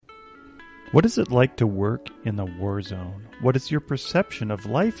What is it like to work in a war zone? What is your perception of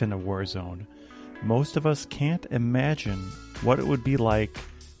life in a war zone? Most of us can't imagine what it would be like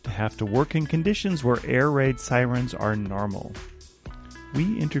to have to work in conditions where air raid sirens are normal.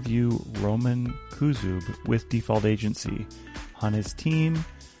 We interview Roman Kuzub with Default Agency on his team,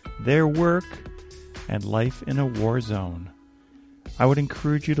 their work, and life in a war zone. I would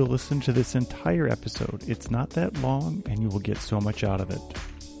encourage you to listen to this entire episode. It's not that long, and you will get so much out of it.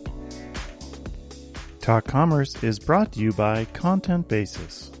 Talk Commerce is brought to you by Content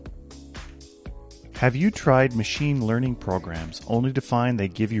Basis. Have you tried machine learning programs only to find they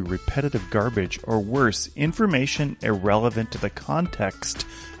give you repetitive garbage or worse, information irrelevant to the context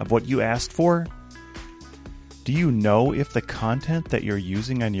of what you asked for? Do you know if the content that you're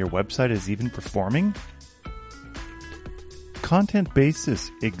using on your website is even performing? Content Basis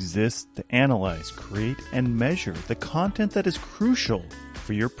exists to analyze, create, and measure the content that is crucial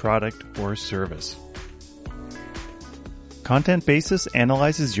for your product or service. Content Basis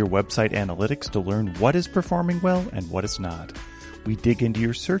analyzes your website analytics to learn what is performing well and what is not. We dig into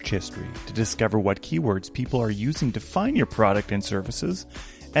your search history to discover what keywords people are using to find your product and services,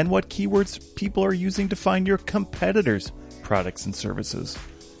 and what keywords people are using to find your competitors' products and services.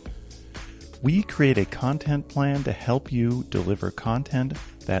 We create a content plan to help you deliver content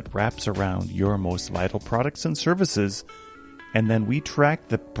that wraps around your most vital products and services, and then we track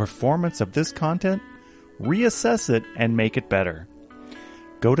the performance of this content, reassess it, and make it better.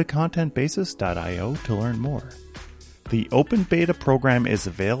 Go to contentbasis.io to learn more. The open beta program is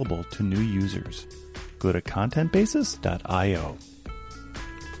available to new users. Go to contentbasis.io.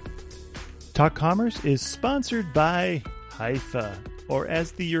 Talk Commerce is sponsored by Haifa, or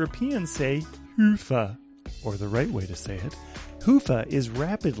as the Europeans say, Hoofa, or the right way to say it. Hoofa is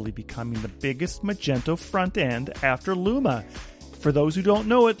rapidly becoming the biggest Magento front end after Luma. For those who don't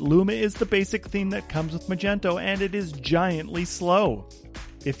know it, Luma is the basic theme that comes with Magento, and it is giantly slow.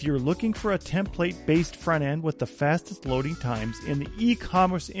 If you're looking for a template-based front end with the fastest loading times in the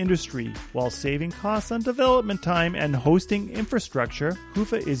e-commerce industry while saving costs on development time and hosting infrastructure,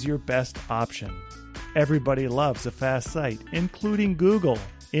 Hoofa is your best option. Everybody loves a fast site, including Google.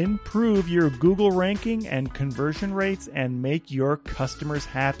 Improve your Google ranking and conversion rates and make your customers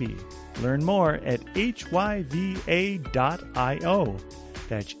happy. Learn more at hyva.io.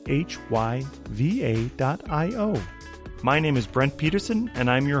 That's hyva.io. My name is Brent Peterson, and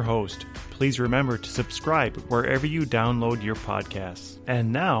I'm your host. Please remember to subscribe wherever you download your podcasts.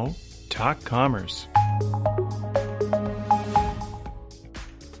 And now, Talk Commerce.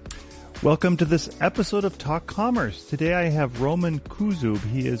 Welcome to this episode of Talk Commerce. Today I have Roman Kuzub.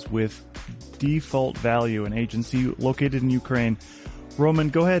 He is with Default Value, an agency located in Ukraine. Roman,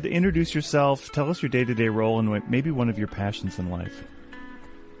 go ahead, introduce yourself, tell us your day-to-day role, and maybe one of your passions in life.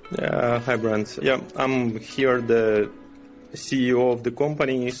 Hi, Brent. I'm here the CEO of the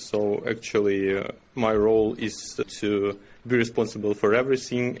company, so actually my role is to be responsible for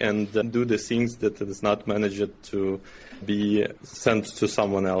everything and do the things that is not managed to be sent to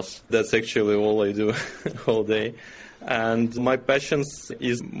someone else. That's actually all I do all day. And my passions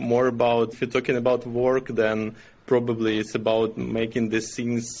is more about, if you're talking about work, then probably it's about making these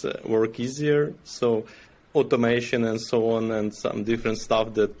things work easier. So automation and so on, and some different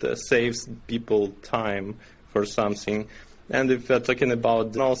stuff that saves people time for something. And if you're talking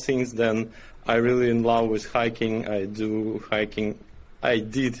about all things, then I really in love with hiking. I do hiking. I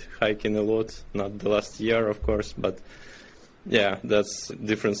did hiking a lot, not the last year, of course, but yeah, that's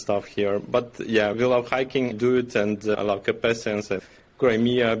different stuff here. But yeah, we love hiking, do it, and I love Carpathians,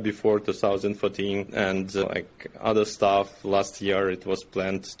 Crimea before 2014, and like other stuff. Last year it was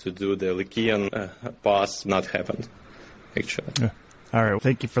planned to do the Lycian pass, not happened, actually. Yeah. All right, well,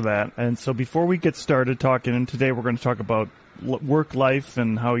 thank you for that. And so before we get started talking, and today we're going to talk about work life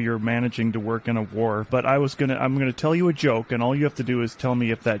and how you're managing to work in a war. But I'm going to tell you a joke, and all you have to do is tell me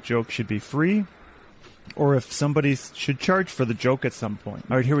if that joke should be free or if somebody should charge for the joke at some point.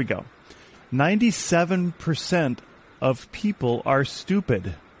 All right, here we go. 97% of people are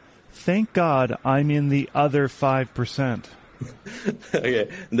stupid. Thank God I'm in the other 5%. Okay,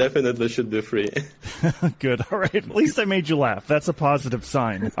 definitely should be free. Good. All right. At least I made you laugh. That's a positive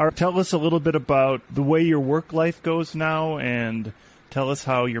sign. All right, tell us a little bit about the way your work life goes now, and tell us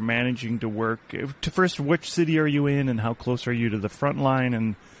how you're managing to work. First, which city are you in, and how close are you to the front line,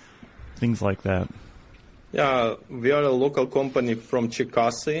 and things like that? Yeah, we are a local company from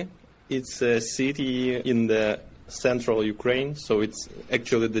Cherkasy. It's a city in the central Ukraine, so it's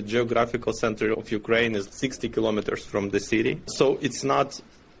actually the geographical center of Ukraine is 60 kilometers from the city. So it's not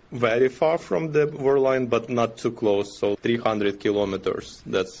very far from the war line, but not too close, so 300 kilometers.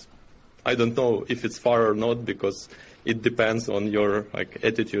 That's I don't know if it's far or not because it depends on your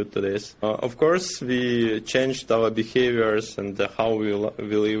attitude to this. Of course, we changed our behaviors and how we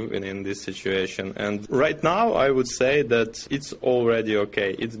live in this situation. And right now, I would say that it's already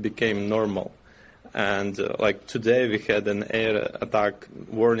okay. It became normal. And today, we had an air attack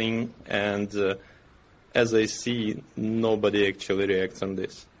warning, and as I see, nobody actually reacts on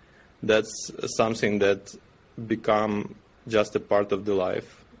this. That's something that become just a part of the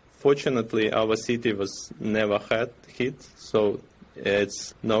life. Fortunately, our city was never hit, so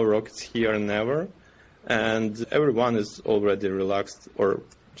it's no rockets here, never. And everyone is already relaxed or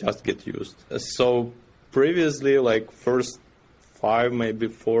just get used. So previously, first 5, maybe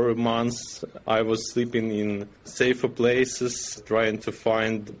 4 months, I was sleeping in safer places, trying to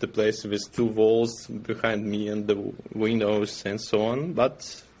find the place with 2 walls behind me and the windows and so on.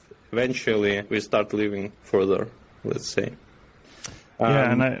 But eventually, we start living further, let's say. Go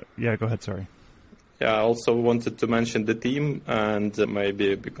ahead, sorry. Yeah, I also wanted to mention the team, and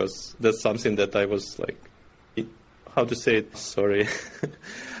maybe because that's something that I was how to say it? Sorry.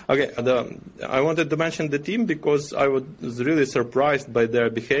 Okay, I wanted to mention the team because I was really surprised by their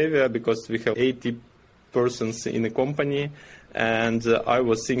behavior because we have 80 persons in the company, and I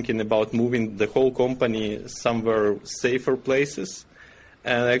was thinking about moving the whole company somewhere safer places.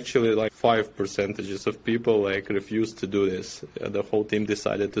 And actually, 5% of people refused to do this. The whole team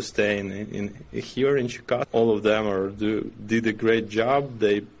decided to stay in here in Chicago. All of them did a great job.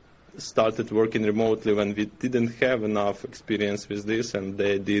 They started working remotely when we didn't have enough experience with this, and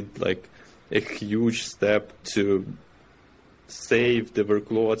they did a huge step to save the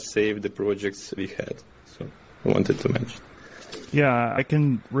workload, save the projects we had. So I wanted to mention. Yeah, I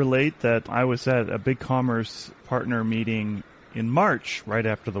can relate that I was at a BigCommerce partner meeting in March, right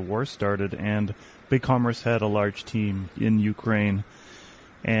after the war started, and BigCommerce had a large team in Ukraine,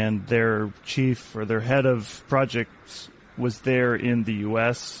 and their chief or their head of projects was there in the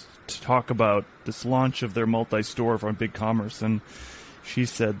U.S. to talk about this launch of their multi-store on BigCommerce, and she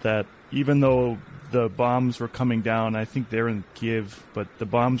said that even though the bombs were coming down, I think they're in Kiev, but the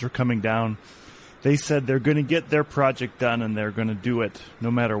bombs were coming down, they said they're going to get their project done and they're going to do it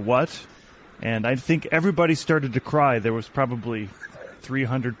no matter what. And I think everybody started to cry. There was probably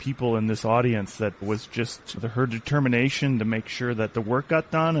 300 people in this audience that was just her determination to make sure that the work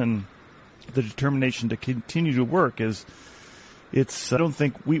got done, and the determination to continue to work I don't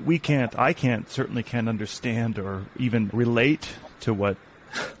think I certainly can't understand or even relate to what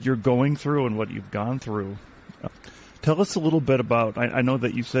you're going through and what you've gone through. Tell us a little bit about, I know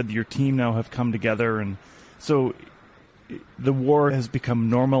that you said your team now have come together, and so the war has become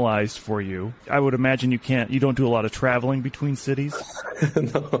normalized for you. I would imagine you don't do a lot of traveling between cities?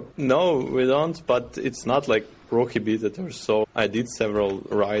 No, we don't, but it's not prohibited or so. I did several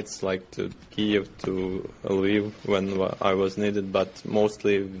rides to Kiev, to Lviv when I was needed, but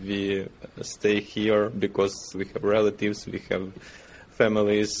mostly we stay here because we have relatives, we have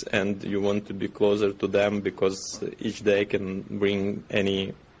families, and you want to be closer to them because each day can bring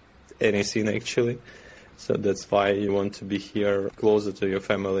anything actually. So that's why you want to be here, closer to your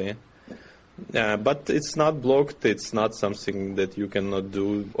family. But it's not blocked. It's not something that you cannot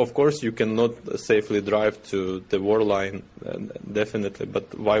do. Of course, you cannot safely drive to the war line, definitely.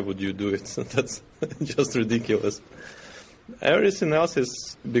 But why would you do it? That's just ridiculous. Everything else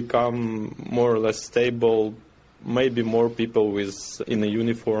has become more or less stable. Maybe more people in a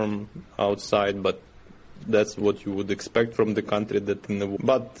uniform outside, but that's what you would expect from the country that in the.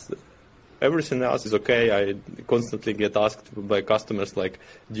 But everything else is okay. I constantly get asked by customers do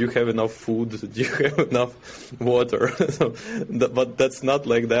you have enough food? Do you have enough water? But that's not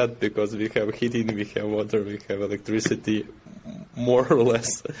like that because we have heating, we have water, we have electricity, more or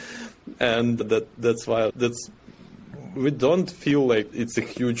less. And that's why we don't feel like it's a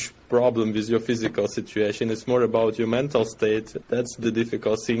huge problem with your physical situation. It's more about your mental state. That's the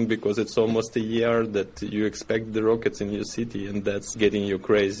difficult thing because it's almost a year that you expect the rockets in your city, and that's getting you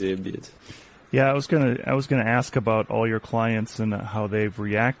crazy a bit. Yeah, I was gonna ask about all your clients and how they've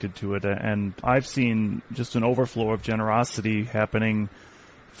reacted to it, and I've seen just an overflow of generosity happening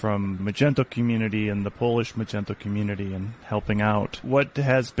from Magento community and the Polish Magento community and helping out. What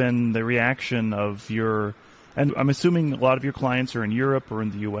has been the reaction of your? And I'm assuming a lot of your clients are in Europe or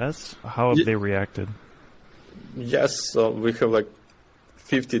in the U.S. How have they reacted? Yes, we have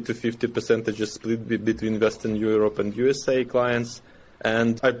 50 to 50% split between Western Europe and USA clients.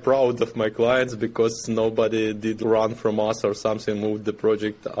 And I'm proud of my clients because nobody did run from us or something, moved the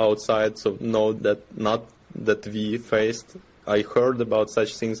project outside. So no, not that we faced. I heard about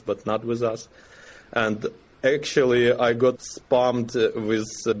such things, but not with us. And Actually, I got spammed with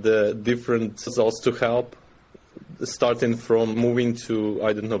the different results to help, starting from moving to,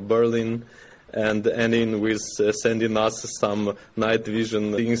 Berlin, and ending with sending us some night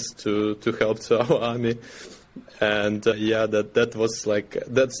vision things to help to our army. And that was like,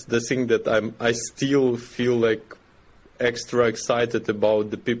 that's the thing that I still feel like extra excited about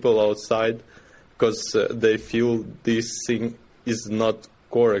the people outside, because they feel this thing is not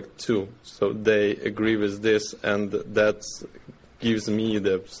correct too. So they agree with this, and that gives me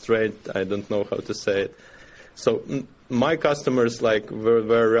the strength. I don't know how to say it. So my customers were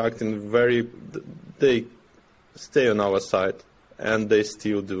reacting they stay on our side, and they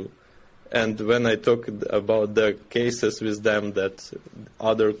still do. And when I talk about the cases with them that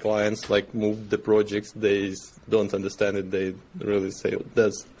other clients moved the projects, they don't understand it. They really say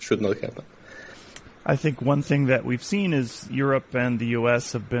that should not happen. I think one thing that we've seen is Europe and the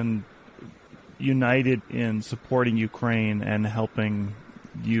U.S. have been united in supporting Ukraine and helping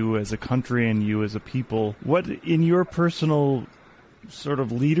you as a country and you as a people. What, in your personal sort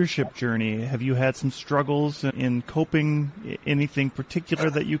of leadership journey, have you had some struggles in coping? Anything particular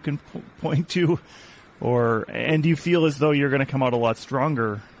that you can point to? And do you feel as though you're going to come out a lot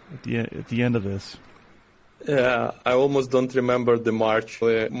stronger at the end of this? Yeah, I almost don't remember the march.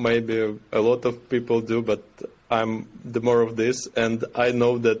 Maybe a lot of people do, but I'm the more of this. And I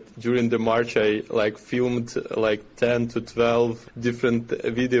know that during the march, I filmed 10 to 12 different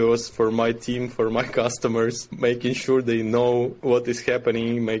videos for my team, for my customers, making sure they know what is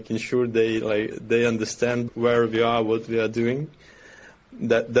happening, making sure they understand where we are, what we are doing.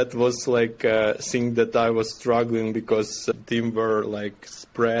 That was a thing that I was struggling, because the team were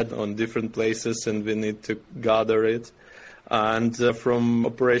spread on different places and we need to gather it. And from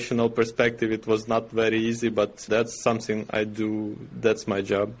operational perspective, it was not very easy, but that's something I do. That's my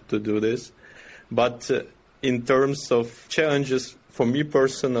job to do this. But in terms of challenges, for me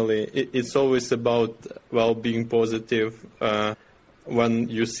personally, it's always about, being positive. When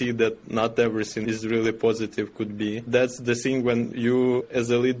you see that not everything is really positive could be. That's the thing when you,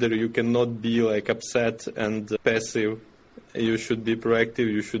 as a leader, you cannot be upset and passive. You should be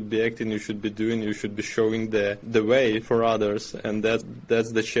proactive, you should be acting, you should be doing, you should be showing the way for others. And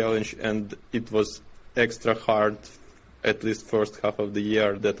that's the challenge. And it was extra hard, at least first half of the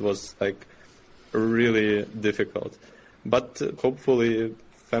year. That was really difficult. But hopefully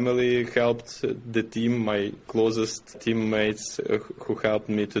family helped the team, my closest teammates who helped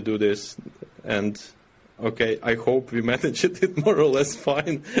me to do this. And I hope we managed it more or less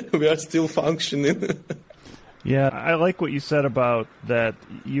fine. We are still functioning. Yeah, I like what you said about that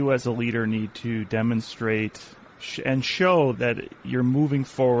you as a leader need to demonstrate and show that you're moving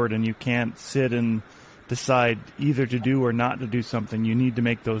forward and you can't sit and decide either to do or not to do something. You need to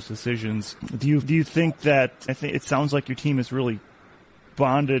make those decisions. Do you think that, I think it sounds like your team is really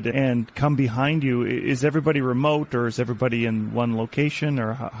bonded and come behind you. Is everybody remote, or is everybody in one location,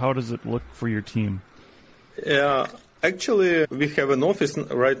 or how does it look for your team? Yeah, actually, we have an office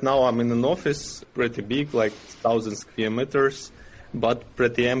right now. I'm in an office pretty big, 1,000 square meters, but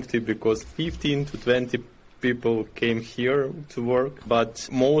pretty empty because 15 to 20 people came here to work. But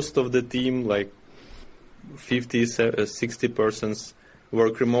most of the team, 50, 60 persons,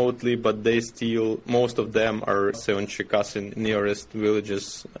 work remotely, but most of them are in Cherkasy, nearest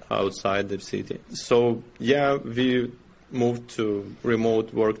villages outside the city. So, we moved to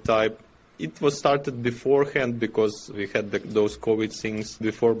remote work type. It was started beforehand because we had those COVID things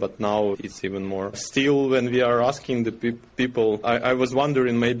before, but now it's even more. Still, when we are asking the people, I was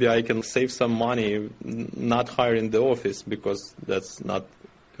wondering maybe I can save some money not hiring the office, because that's not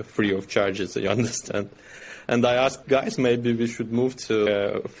free of charges, you understand. And I asked guys, maybe we should move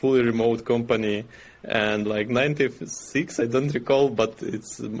to a fully remote company. And 96, I don't recall, but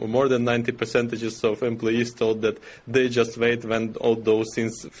it's more than 90% of employees told that they just wait when all those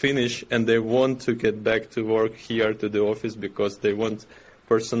things finish and they want to get back to work here to the office because they want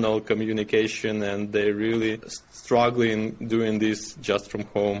personal communication and they're really struggling doing this just from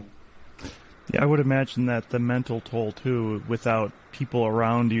home. Yeah, I would imagine that the mental toll, too, without people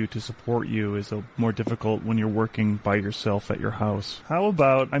around you to support you is more difficult when you're working by yourself at your house. How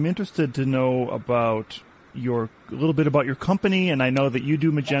about, I'm interested to know about a little bit about your company, and I know that you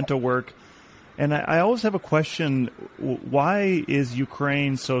do Magento work. And I always have a question, why is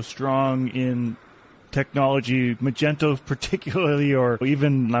Ukraine so strong in technology, Magento particularly, or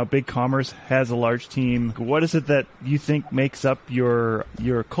even now BigCommerce has a large team? What is it that you think makes up your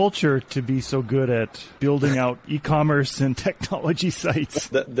culture to be so good at building out e-commerce and technology sites?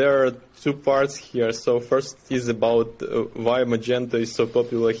 There are two parts here. So first is about why Magento is so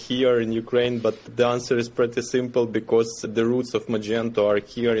popular here in Ukraine, but the answer is pretty simple because the roots of Magento are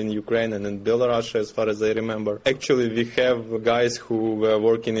here in Ukraine and in Belarus, as far as I remember. Actually, we have guys who were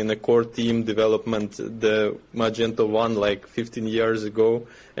working in a core team development, the Magento 1, like 15 years ago,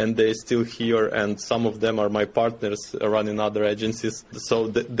 and they're still here, and some of them are my partners running other agencies. So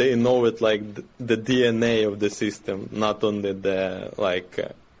they know it like the DNA of the system, not only the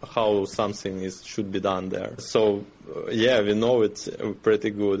how something should be done there. So we know it's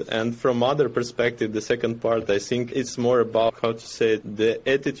pretty good. And from other perspective, the second part, I think it's more about the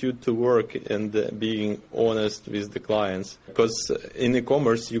attitude to work and being honest with the clients. Because in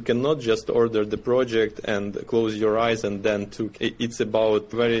e-commerce, you cannot just order the project and close your eyes and then it's about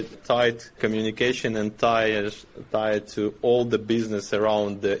very tight communication and tie to all the business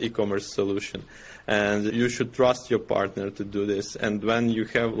around the e-commerce solution. And you should trust your partner to do this. And when you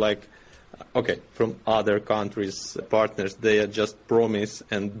have from other countries, partners, they just promise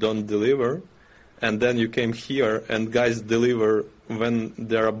and don't deliver. And then you came here and guys deliver when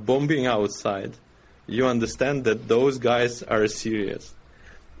there are bombing outside. You understand that those guys are serious.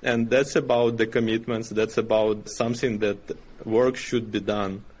 And that's about the commitments. That's about something that work should be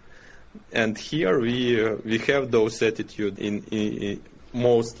done. And here we have those attitude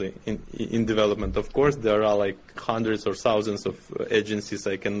mostly in development. Of course, there are hundreds or thousands of agencies.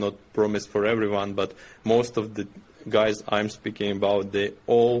 I cannot promise for everyone, but most of the guys I'm speaking about, they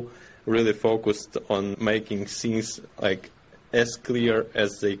all really focused on making things as clear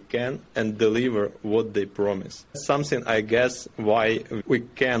as they can and deliver what they promise. Something, I guess, why we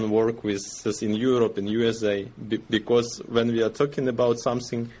can work with this in Europe, in USA, because when we are talking about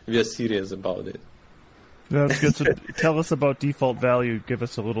something, we are serious about it. That's good. So tell us about default value. Give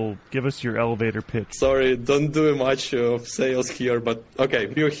us your elevator pitch. Sorry, don't do much of sales here, but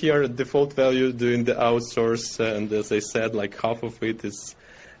okay, you hear default value doing the outsource, and as I said, half of it is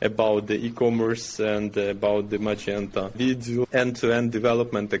about the e-commerce and about the Magento. We do end-to-end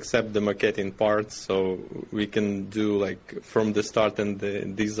development except the marketing part, so we can do from the start and the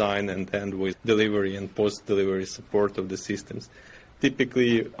design and end with delivery and post-delivery support of the systems.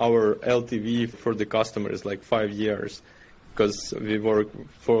 Typically, our LTV for the customer is 5 years because we work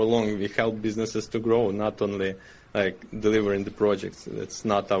for long. We help businesses to grow, not only delivering the projects. That's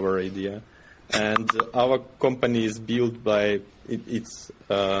not our idea. And our company is built by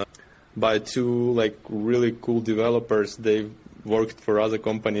two really cool developers. They worked for other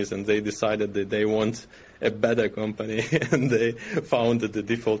companies and they decided that they want a better company and they founded the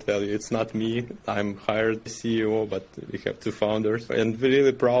default value. It's not me. I'm hired CEO, but we have two founders. And we're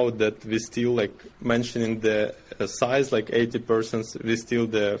really proud that we still mentioning the size, 80 persons, we still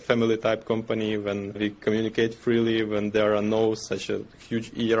the family type company when we communicate freely, when there are no such a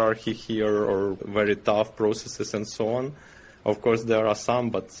huge hierarchy here or very tough processes and so on. Of course, there are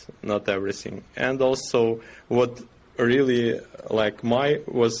some, but not everything. And also what really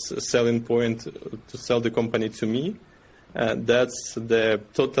was selling point to sell the company to me. That's the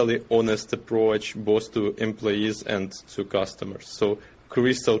totally honest approach both to employees and to customers. So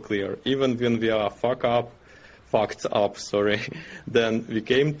crystal clear. Even when we are fucked up, then we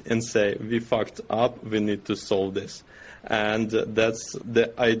came and say, we fucked up, we need to solve this. And that's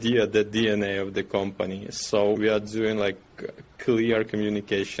the idea, the DNA of the company. So we are doing clear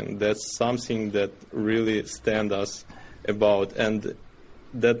communication. That's something that really stands us about, and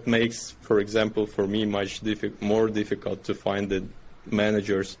that makes, for example, for me much more difficult to find the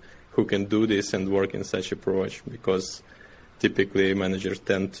managers who can do this and work in such approach, because typically managers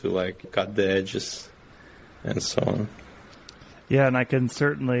tend to cut the edges and so on. Yeah, and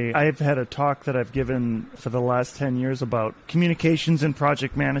I've had a talk that I've given for the last 10 years about communications and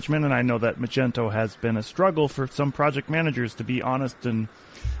project management, and I know that Magento has been a struggle for some project managers to be honest and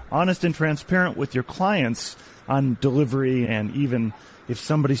transparent with your clients on delivery, and even if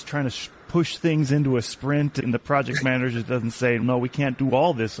somebody's trying to push things into a sprint and the project manager doesn't say, no, we can't do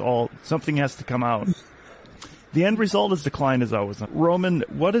all this, something has to come out. The end result is the client is always. Roman,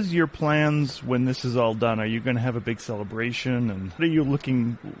 what is your plans when this is all done? Are you going to have a big celebration? And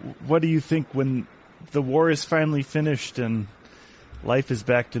what do you think when the war is finally finished and life is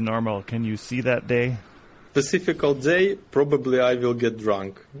back to normal? Can you see that day? Specific day, probably I will get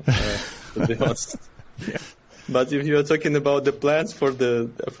drunk, to be honest. Yeah. But if you're talking about the plans for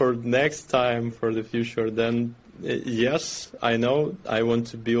next time, for the future, then yes, I know I want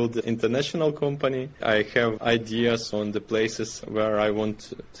to build an international company. I have ideas on the places where I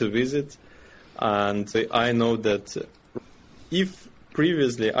want to visit. And I know that if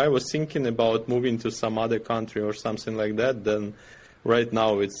previously I was thinking about moving to some other country or something like that, then right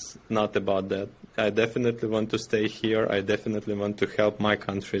now it's not about that. I definitely want to stay here. I definitely want to help my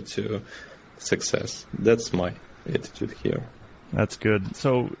country to success. That's my attitude here. That's good.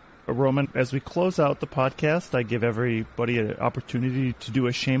 So, Roman, as we close out the podcast, I give everybody an opportunity to do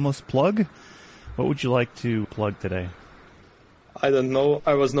a shameless plug. What would you like to plug today? I don't know.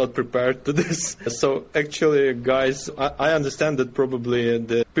 I was not prepared to this. So actually, guys, I understand that probably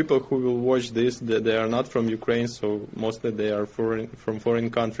the people who will watch this, they are not from Ukraine, so mostly they are from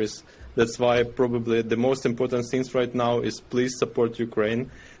foreign countries. That's why probably the most important things right now is please support Ukraine.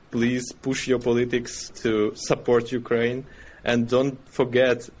 Please push your politics to support Ukraine. And don't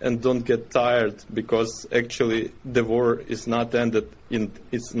forget and don't get tired, because actually the war is not ended.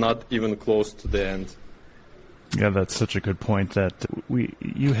 It's not even close to the end. Yeah, that's such a good point, that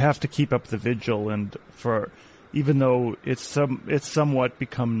you have to keep up the vigil, and even though it's somewhat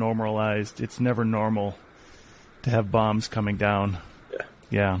become normalized, it's never normal to have bombs coming down.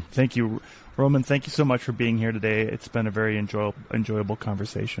 Yeah. Thank you, Roman. Thank you so much for being here today. It's been a very enjoyable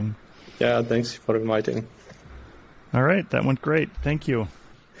conversation. Yeah, thanks for inviting. All right, that went great. Thank you.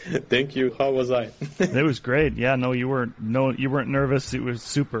 Thank you. How was I? It was great. Yeah, you weren't nervous. It was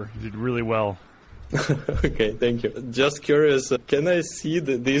super. You did really well. Okay, thank you. Just curious, can I see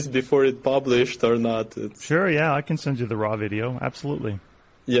this before it published or not? Sure, yeah, I can send you the raw video. Absolutely.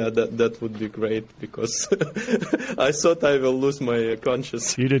 Yeah, that would be great, because I thought I will lose my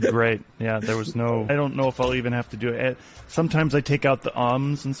conscience. You did great. Yeah, there was I don't know if I'll even have to do it. Sometimes I take out the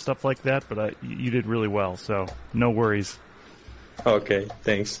ums and stuff like that, but you did really well, so no worries. Okay,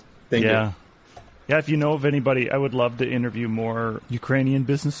 thanks. Thank you. Yeah, if you know of anybody, I would love to interview more Ukrainian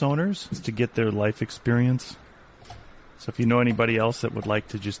business owners to get their life experience. So if you know anybody else that would like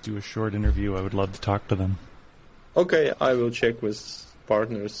to just do a short interview, I would love to talk to them. Okay, I will check with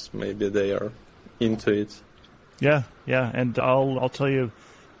partners. Maybe they are into it. Yeah, and I'll tell you,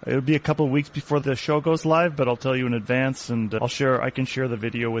 it'll be a couple of weeks before the show goes live, but I'll tell you in advance, and I can share the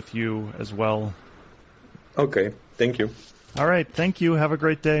video with you as well. Okay, thank you. All right, thank you. Have a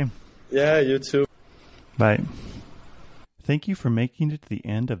great day. Yeah, you too. Bye. Thank you for making it to the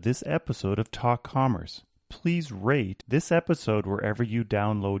end of this episode of Talk Commerce. Please rate this episode wherever you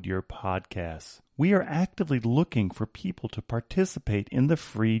download your podcasts. We are actively looking for people to participate in the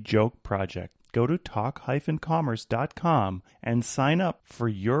Free Joke Project. Go to talk-commerce.com and sign up for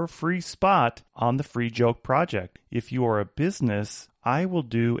your free spot on the Free Joke Project. If you are a business, I will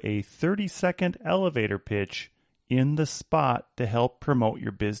do a 30-second elevator pitch in the spot to help promote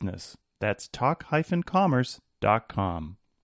your business. That's talk-commerce.com.